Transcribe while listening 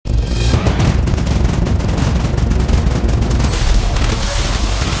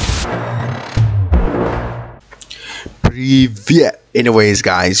Привет! Anyways,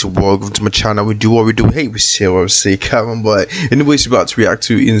 guys, welcome to my channel. We do what we do. Hey, we say what we say. Come on, boy. Anyways, we're about to react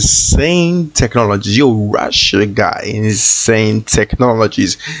to insane technologies. Yo, Russia guy, insane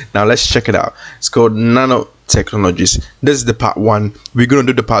technologies. Now let's check it out. It's called nanotechnologies. This is the part 1. We're gonna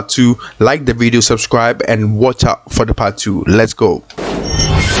do the part 2. Like the video, subscribe, and watch out for the part 2. Let's go.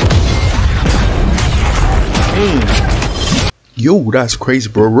 Yo, that's crazy,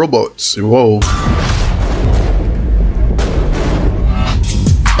 bro. Robots. Whoa.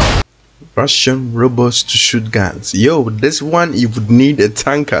 Russian robots to shoot guns. Yo, this one you would need a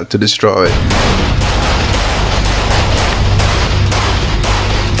tanker to destroy. Oh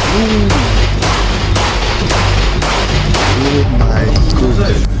my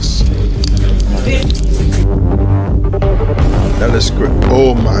goodness. That is great.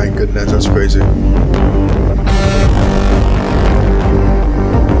 Oh my goodness, that's crazy.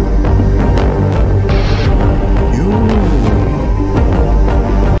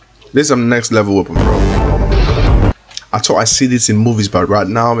 This is some next level weapon, bro. I thought I see this in movies, but right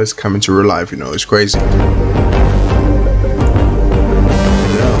now it's coming to real life, you know, it's crazy. Yeah.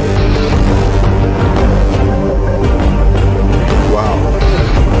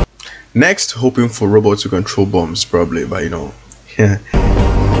 Wow. Next, hoping for robots to control bombs, probably, but you know, yeah.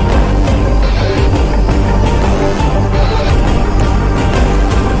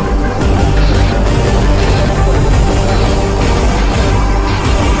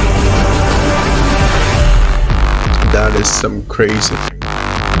 That is some crazy,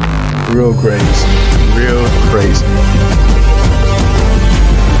 real crazy, real crazy.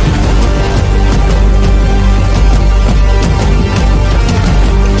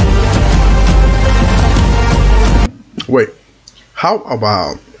 Wait, how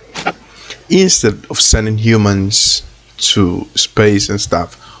about instead of sending humans to space and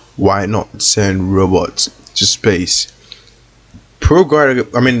stuff, why not send robots to space? You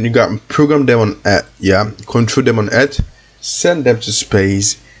got program them on Earth, yeah, control them on Earth, send them to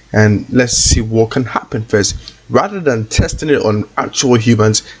space, and let's see what can happen first. Rather than testing it on actual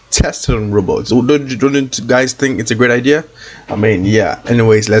humans, test it on robots. Don't you guys think it's a great idea? I mean, yeah.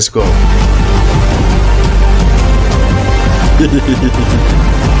 Anyways, let's go.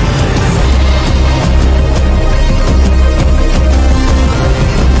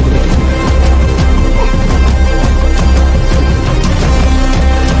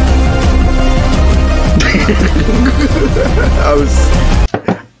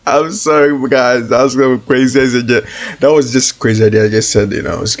 I'm sorry, guys. That was kind of crazy. That was just crazy idea. I just said, you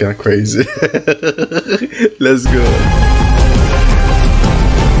know, it's kind of crazy. Let's go.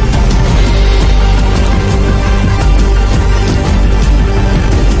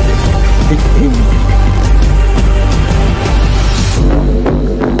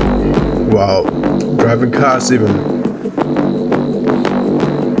 Wow, driving cars even.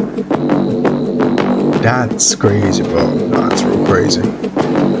 That's crazy, bro. That's real crazy.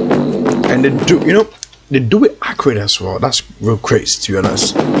 And they do, you know, they do it accurate as well. That's real crazy, to be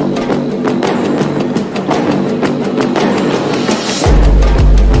honest.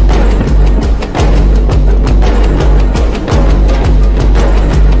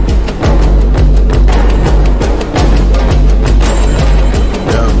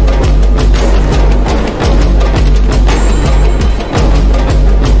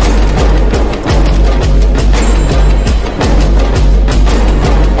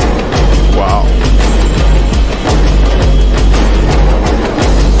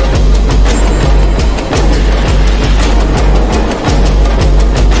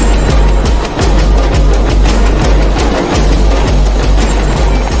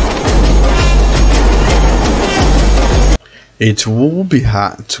 It will be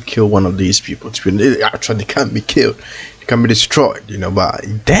hard to kill one of these people. Actually, they can't be killed. They can be destroyed, you know, but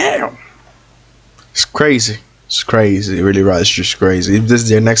damn. It's crazy. It's crazy. Really, right? It's just crazy. If this is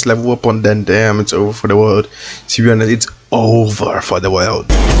their next level weapon, then damn, it's over for the world. To be honest, it's over for the world.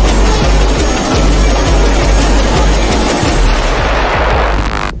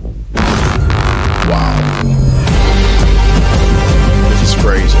 Wow. This is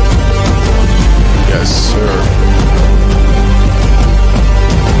crazy. Yes, sir.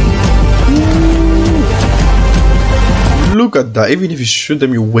 Look at that. Even if you shoot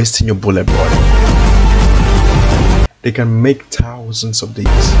them, you're wasting your bullet, boy. They can make thousands of these.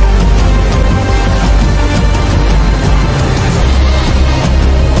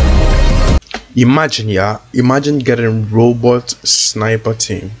 Imagine, yeah. Imagine getting robot sniper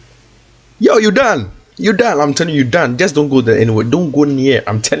team. Yo, you done. You done. I'm telling you, done. Just don't go there anyway. Don't go near.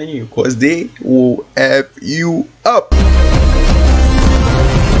 I'm telling you, because they will F you up.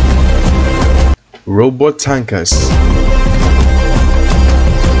 Robot tankers.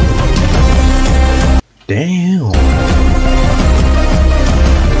 Damn.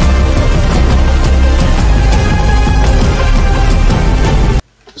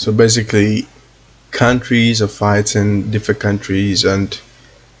 So basically, countries are fighting different countries, and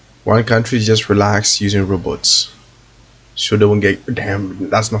one country just relax using robots, so they won't get. Damn,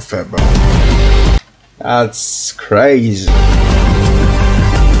 that's not fair, bro. That's crazy.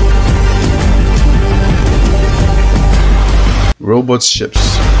 Robot ships.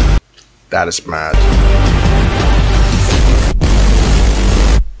 That is mad.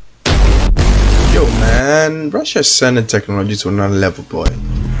 Yo, man, Russia is sending technology to another level, boy.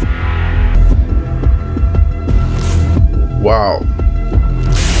 Wow.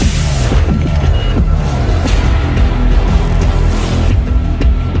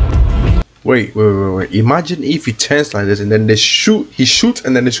 Wait. Imagine if he turns like this and then he shoots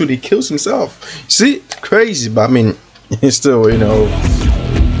and then they shoot, he kills himself. See? It's crazy, but I mean, it's still, you know.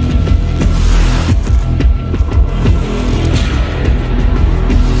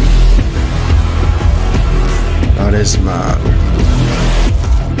 That is mad.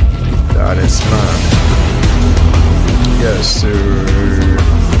 That is mad. Yes, sir.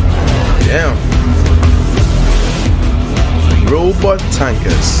 Damn. Robot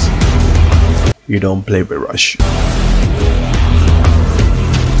tankers. You don't play with Russia.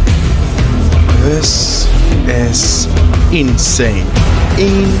 This is insane.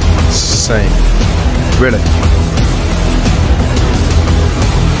 Insane. Really.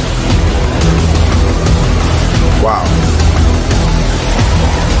 Wow.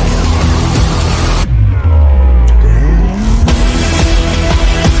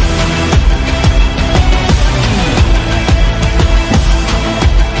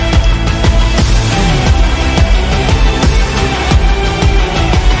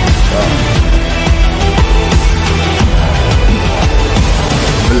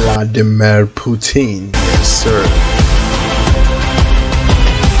 Vladimir Putin, yes sir.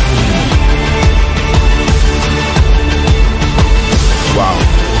 Wow.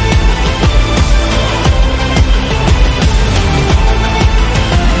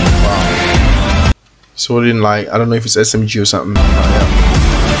 Wow. So it didn't, like, I don't know if it's SMG or something. Yeah.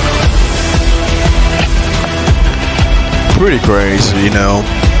 Pretty crazy, you know.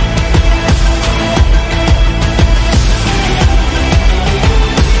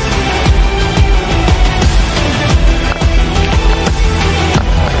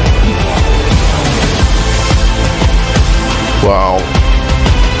 Wow.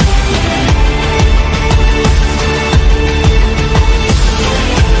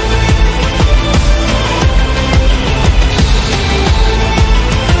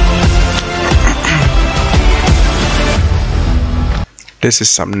 This is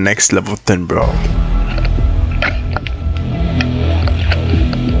some next level thing, bro.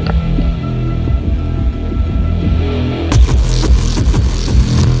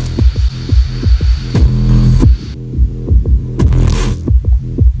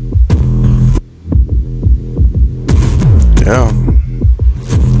 Yeah.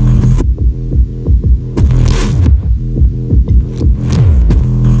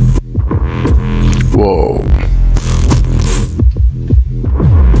 Whoa.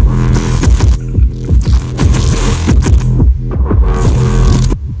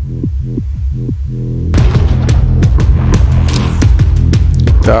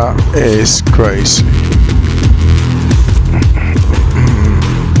 That is crazy.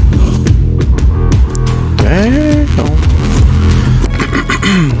 Damn.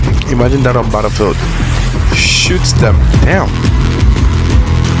 Imagine that on Battlefield. Shoots them down.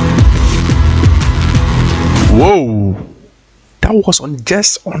 Whoa. That was on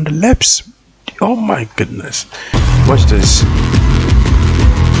just on the lips. Oh my goodness. Watch this.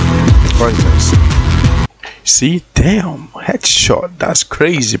 Watch this. See, damn, headshot. That's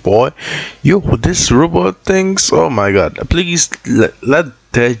crazy, boy. Yo, this robot things. Oh my god. Please let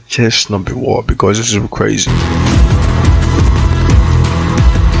there just not be war, because this is crazy.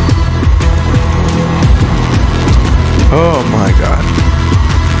 Oh my god.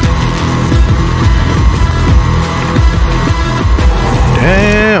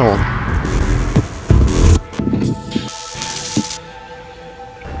 Damn.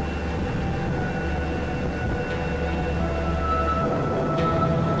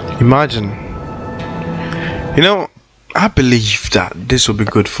 Imagine. You know, I believe that this will be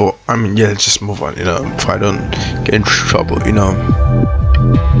good for, I mean, yeah, let's just move on, you know, if I don't get in trouble, you know.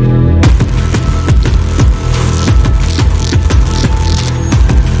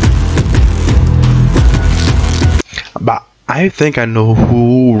 But I think I know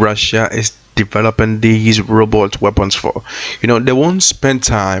who Russia is developing these robot weapons for. You know, they won't spend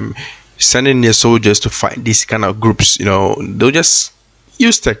time sending their soldiers to fight these kind of groups. They'll just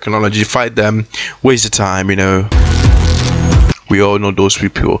use technology, fight them, waste the time. We all know those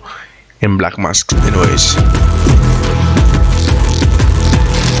people in black masks. Anyways,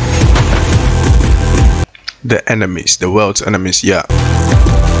 the enemies, the world's enemies. Yeah.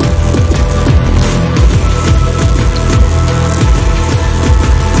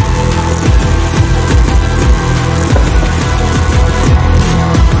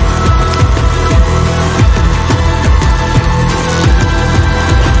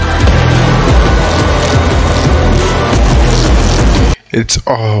 It's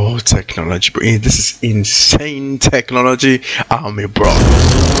all technology, bro. This is insane technology. Army, bro.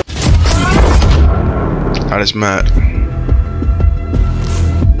 That is mad.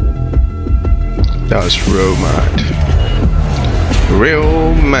 That was real mad.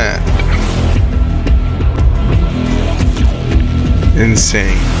 Real mad.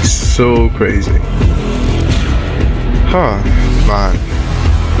 Insane. So crazy. Huh, man.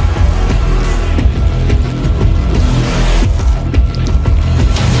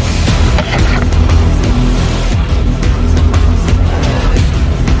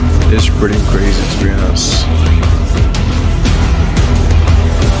 It's pretty crazy, to be honest.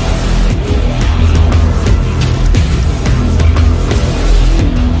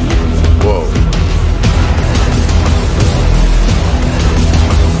 Whoa.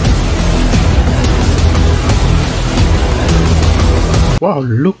 Wow,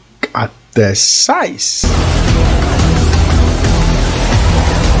 look at the size.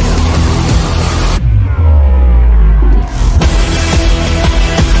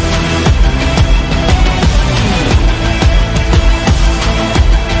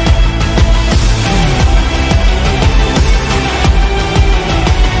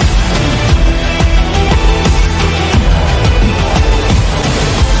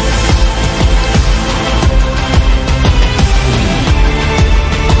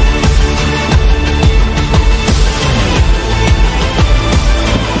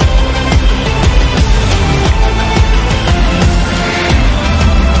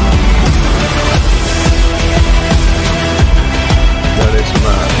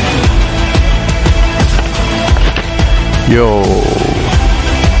 Yo,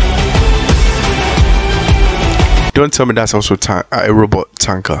 don't tell me that's also a robot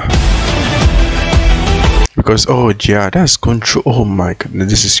tanker, because oh yeah, that's control. Oh my goodness,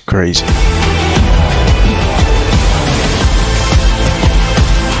 this is crazy.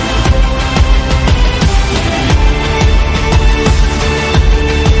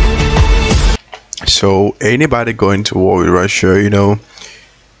 So anybody going to war with Russia,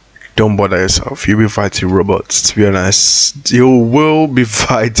 don't bother yourself. You'll be fighting robots. To be honest, you will be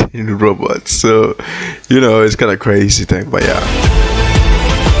fighting robots. So, it's kind of crazy thing, but yeah.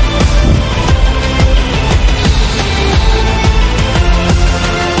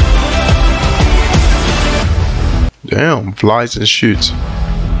 Damn, flies and shoots.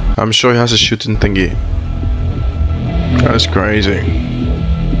 I'm sure he has a shooting thingy. That's crazy.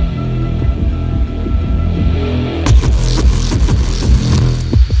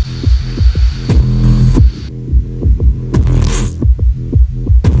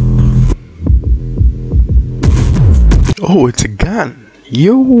 Oh, it's a gun.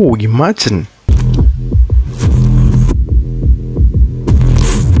 Yo, imagine.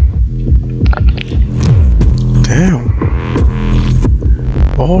 Damn.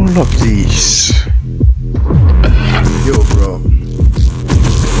 All of these. Yo, bro.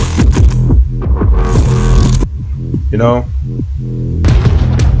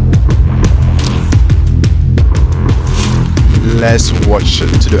 Let's watch it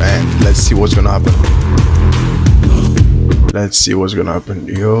to the end. Let's see what's gonna happen. Let's see what's gonna happen.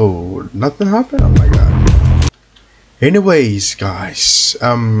 Yo, nothing happened. Oh my god. Anyways, guys,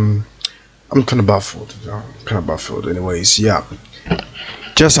 I'm kind of baffled. Anyways, yeah.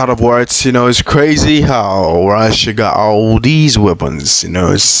 Just out of words, it's crazy how Russia got all these weapons.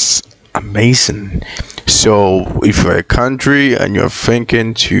 It's amazing. So if you're a country and you're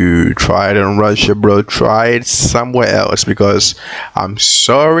thinking to try it in Russia, bro, try it somewhere else, because I'm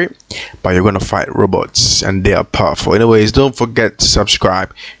sorry, but you're gonna fight robots and they are powerful. Anyways, don't forget to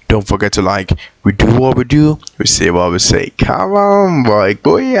subscribe, don't forget to like. We do what we do, we say what we say. Come on, boy,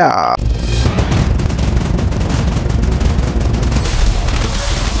 go yeah.